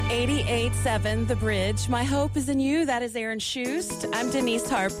88.7 The Bridge. My hope is in you. That is Aaron Schust. I'm Denise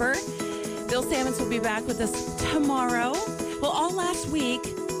Harper. Bill Sammons will be back with us tomorrow. Well, all last week,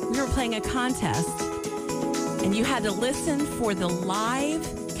 we were playing a contest, and you had to listen for the live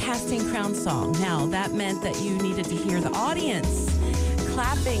Casting Crown song. Now, that meant that you needed to hear the audience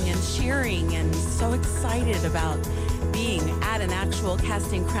clapping and cheering and so excited about being at an actual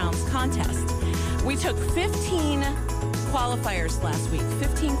Casting Crowns contest. We took 15 qualifiers last week,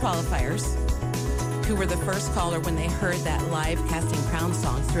 15 qualifiers who were the first caller when they heard that live Casting Crown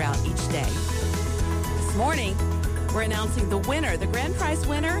song throughout each day. This morning, we're announcing the winner. The grand prize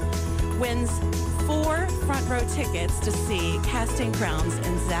winner wins 4 front row tickets to see Casting Crowns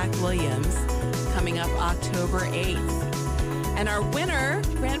and Zach Williams coming up October 8th. And our winner,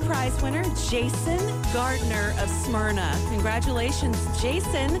 grand prize winner, Jason Gardner of Smyrna. Congratulations,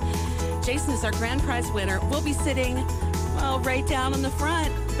 Jason. Jason is our grand prize winner. We'll be sitting, well, right down in the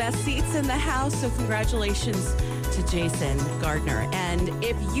front. Best seats in the house, so congratulations to Jason Gardner. And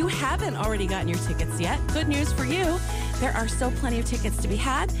if you haven't already gotten your tickets yet, good news for you. There are still plenty of tickets to be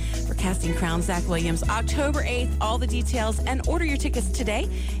had for Casting Crown Zach Williams, October 8th. All the details and order your tickets today,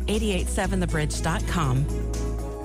 887thebridge.com.